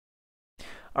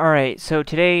Alright, so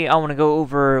today I want to go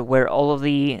over where all of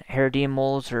the haradium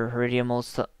moles or haradium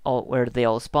moles, where they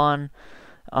all spawn.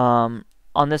 On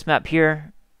this map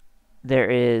here, there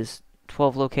is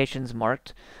 12 locations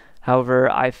marked.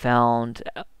 However, I found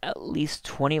at least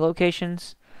 20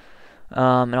 locations,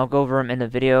 and I'll go over them in the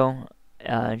video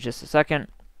in just a second.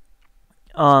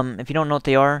 If you don't know what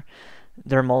they are,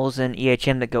 they're moles in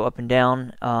EHM that go up and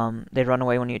down. They run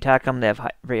away when you attack them. They have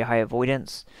very high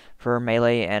avoidance for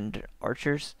melee and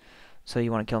archers, so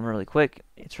you want to kill them really quick.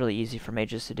 It's really easy for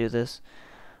mages to do this.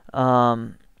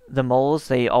 The moles,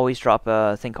 they always drop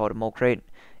a thing called a mole crate.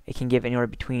 It can give anywhere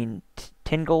between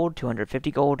 10 gold to 150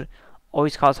 gold.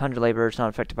 Always costs 100 labor. It's not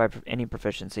affected by any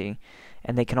proficiency.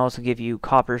 And they can also give you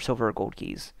copper, silver, or gold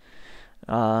keys.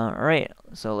 Alright,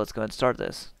 so let's go ahead and start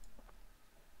this.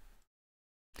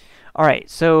 Alright,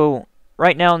 so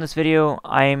right now in this video,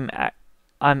 I'm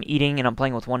eating and I'm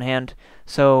playing with one hand.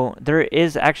 So there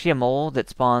is actually a mole that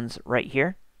spawns right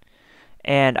here.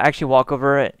 And I actually walk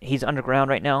over it. He's underground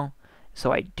right now.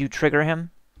 So I do trigger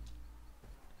him.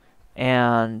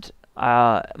 And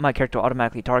my character will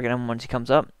automatically target him once he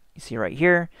comes up. You see right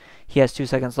here. He has 2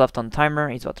 seconds left on the timer.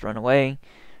 He's about to run away.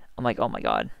 I'm like, oh my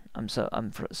god. I'm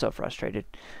so frustrated.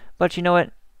 But you know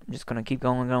what? I'm just going to keep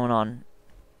going on.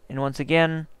 And once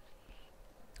again,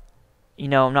 you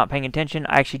know, I'm not paying attention.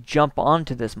 I actually jump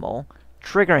onto this mole,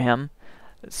 trigger him.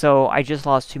 So I just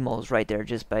lost 2 moles right there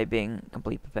just by being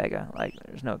complete papega. Like,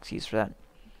 there's no excuse for that.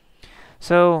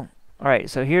 So, alright,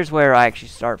 so here's where I actually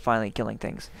start finally killing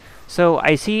things. So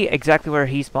I see exactly where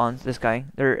he spawns, this guy.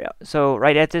 So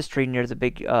right at this tree near the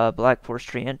big black forest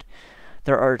tree end,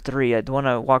 there are 3. The one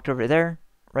I walked over there,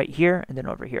 right here, and then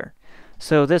over here.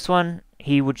 So this one,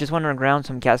 he would just wander on the ground,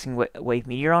 so I'm casting wave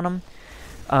meteor on him.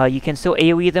 You can still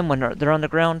AoE them when they're on the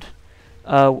ground.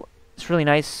 It's really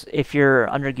nice if you're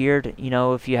under geared. You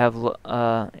know, if you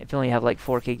only have like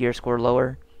 4K gear score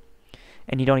lower,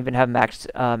 and you don't even have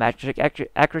magic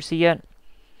accuracy yet.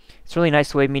 It's really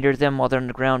nice to wave meteor them while they're on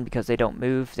the ground because they don't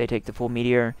move. They take the full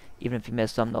meteor. Even if you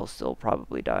miss them, they'll still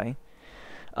probably die.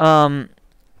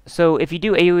 So if you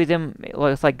do AoE them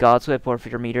with like God's Whip, or if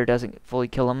your meteor doesn't fully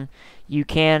kill them, you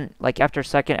can, like after a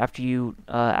second after you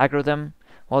aggro them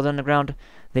while they're on the ground,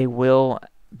 they will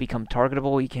become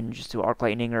targetable. You can just do arc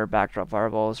lightning or backdrop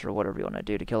fireballs or whatever you want to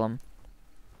do to kill them.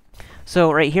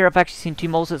 So right here, I've actually seen 2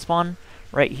 moles that spawn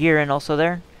right here and also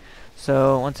there.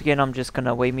 So once again, I'm just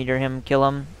gonna wave meteor him, kill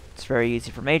him. It's very easy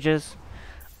for mages.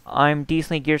 I'm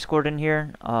decently gear scored in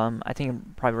here. I think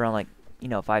I'm probably around like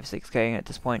 5-6K at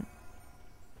this point.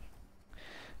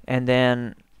 And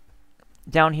then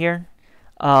down here,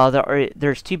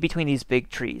 there's 2 between these big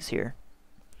trees here.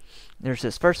 There's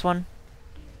this first one.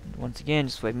 Once again,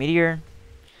 just wave meteor.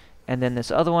 And then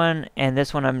this other one, and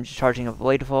this one I'm just charging a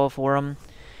blade fall for him.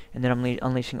 And then I'm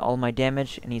unleashing all my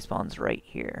damage, and he spawns right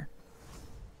here.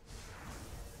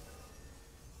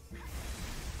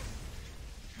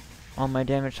 All my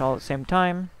damage all at the same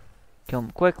time. Kill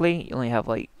him quickly. You only have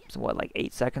like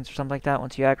 8 seconds or something like that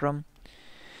once you aggro him.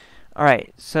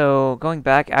 Alright, so going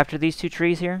back after these 2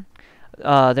 trees here,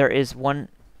 there is one.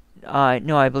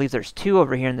 No, I believe there's 2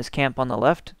 over here in this camp on the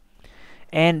left.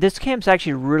 And this camp's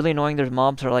actually really annoying. There's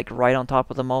mobs that are like right on top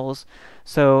of the moles.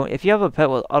 So if you have a pet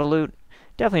with auto loot,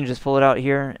 definitely just pull it out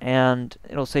here, and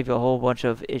it'll save you a whole bunch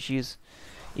of issues.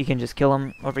 You can just kill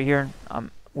them over here.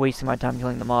 I'm wasting my time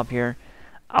killing the mob here.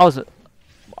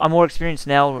 I'm more experienced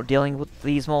now dealing with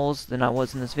these moles than I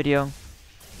was in this video.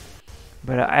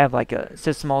 But I have like a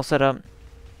system all set up.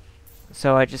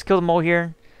 So I just kill the mole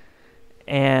here,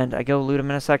 and I go loot him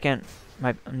in a second.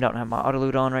 I don't have my auto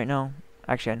loot on right now.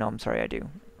 Actually, I'm sorry, I do.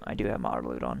 I do have my auto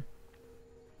loot on.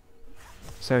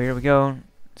 So here we go.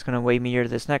 It's gonna wave meteor to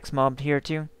this next mob here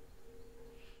too.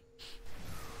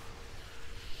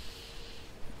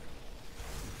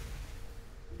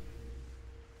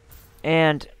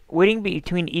 And waiting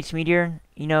between each meteor,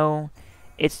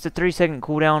 it's the 3-second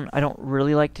cooldown. I don't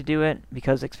really like to do it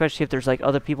because, especially if there's like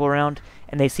other people around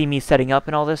and they see me setting up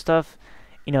and all this stuff,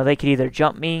 they could either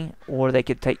jump me or they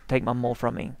could take my mole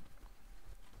from me.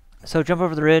 So jump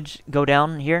over the ridge, go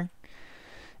down here,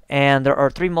 and there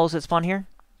are 3 moles that spawn here.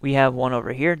 We have one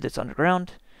over here that's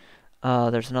underground.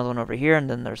 There's another one over here, and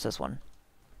then there's this one.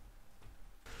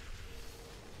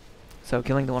 So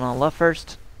killing the one on the left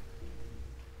first.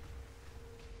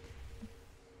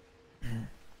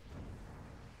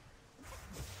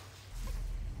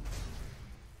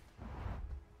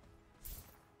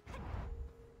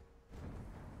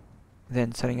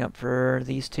 Then setting up for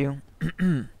these 2.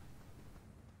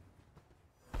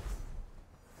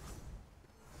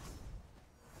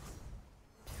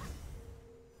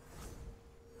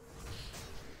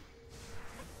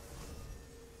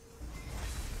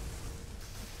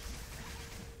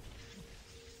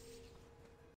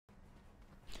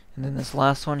 And then this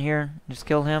last one here, just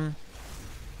kill him.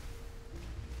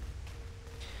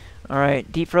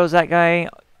 Alright, deep froze that guy.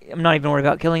 I'm not even worried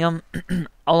about killing him.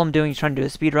 All I'm doing is trying to do a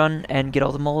speed run and get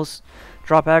all the moles,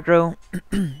 drop aggro,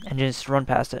 and just run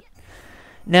past it.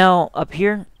 Now, up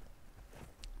here,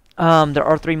 there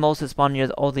are 3 moles that spawn near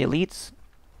all the elites,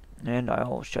 and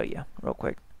I'll show you real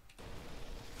quick.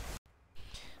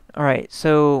 Alright,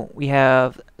 so we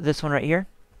have this one right here.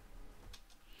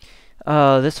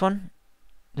 This one,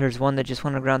 there's one that just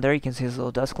went underground there. You can see this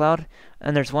little dust cloud.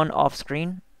 And there's one off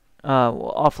screen,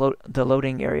 off the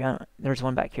loading area. There's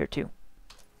one back here too.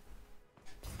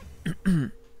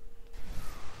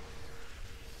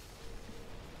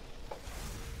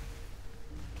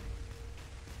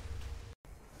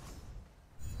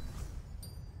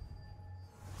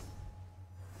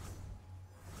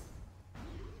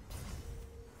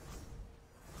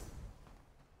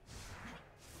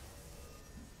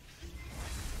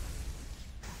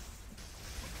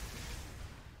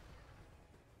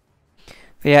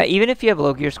 But yeah, even if you have a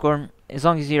low gear score, as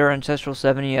long as you're Ancestral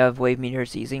 7, you have Wave Meteor,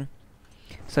 it's easy.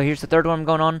 So here's the third one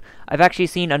going on. I've actually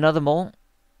seen another mole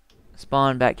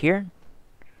spawn back here.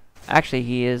 Actually,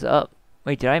 he is up.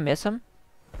 Wait, did I miss him?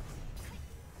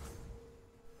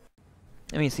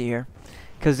 Let me see here.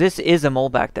 Because this is a mole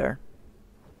back there.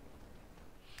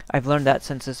 I've learned that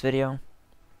since this video.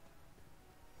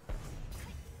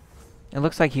 It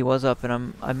looks like he was up,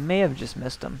 and I may have just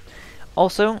missed him.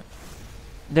 Also,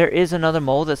 there is another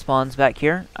mole that spawns back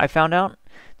here. I found out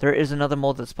there is another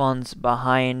mole that spawns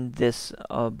behind this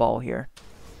ball here.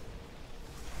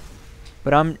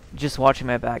 But I'm just watching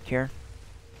my back here.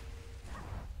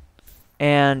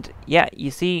 And yeah, you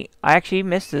see, I actually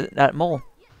missed that mole.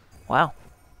 Wow.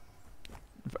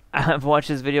 I've watched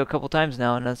this video a couple times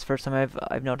now, and that's the first time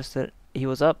I've noticed that he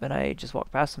was up, and I just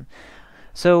walked past him.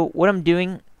 So what I'm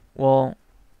doing, well,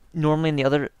 normally in the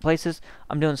other places,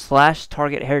 I'm doing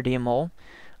 /target haradium mole.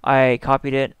 I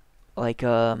copied it like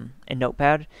in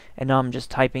Notepad, and now I'm just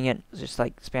typing it, just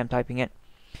like spam typing it.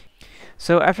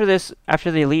 So after this, after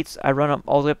the elites, I run up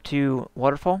all the way up to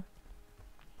Waterfall,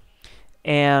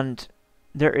 and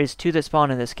there is 2 that spawn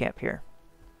in this camp here.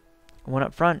 One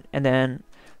up front, and then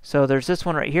so there's this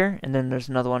one right here, and then there's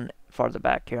another one farther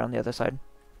back here on the other side.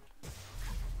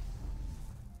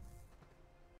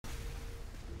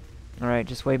 Alright,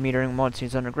 just wave metering once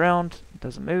he's underground,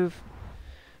 doesn't move.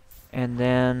 And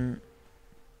then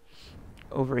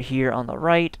over here on the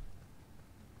right,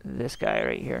 this guy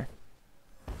right here.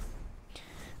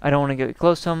 I don't want to get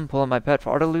close to him, pull out my pet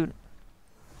for auto loot.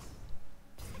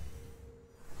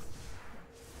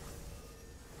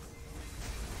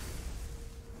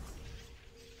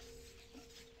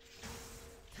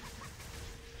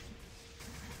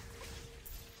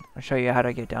 I'll show you how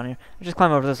to get down here. I just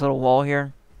climb over this little wall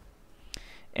here.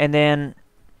 And then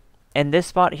in this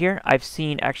spot here, I've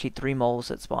seen actually 3 moles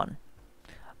that spawn.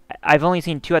 I've only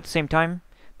seen 2 at the same time,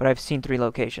 but I've seen 3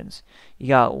 locations. You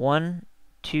got 1,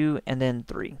 2, and then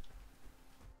 3.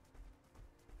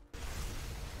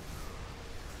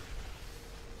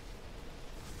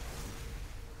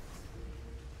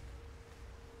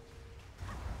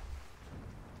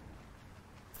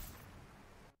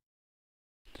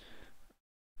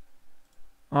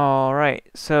 Alright,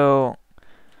 so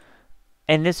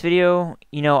in this video,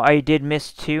 you know, I did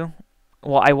miss 2.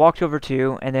 Well, I walked over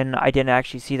 2, and then I didn't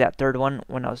actually see that third one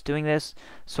when I was doing this.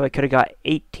 So I could have got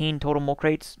 18 total mole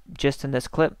crates just in this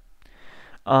clip.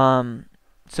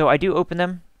 So I do open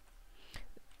them.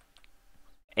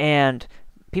 And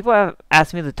people have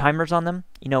asked me the timers on them,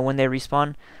 you know, when they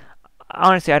respawn.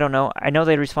 Honestly, I don't know. I know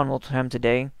they respawn multiple times a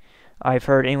day. I've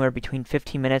heard anywhere between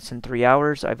 15 minutes and 3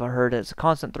 hours. I've heard it's a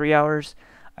constant 3 hours.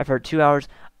 I've heard 2 hours.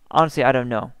 Honestly, I don't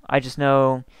know. I just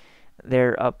know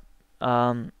they're up,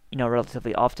 you know,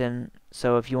 relatively often.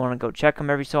 So if you want to go check them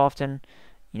every so often,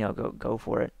 you know, go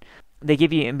for it. They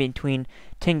give you in between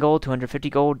 10 gold to 150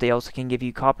 gold. They also can give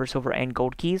you copper, silver, and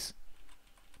gold keys.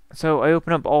 So I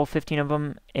open up all 15 of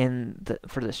them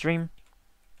for the stream,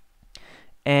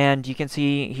 and you can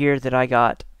see here that I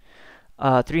got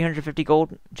 350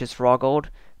 gold, just raw gold.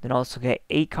 Then also get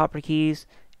 8 copper keys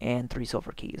and 3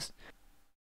 silver keys.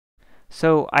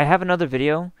 So I have another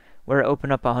video where I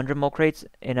open up 100 mole crates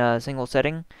in a single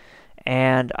setting,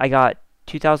 and I got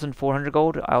 2,400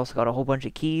 gold. I also got a whole bunch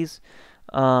of keys.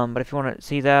 But if you want to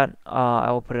see that,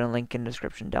 I will put a link in the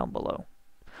description down below.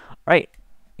 Alright,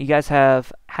 you guys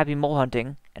have happy mole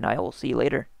hunting, and I will see you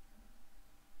later.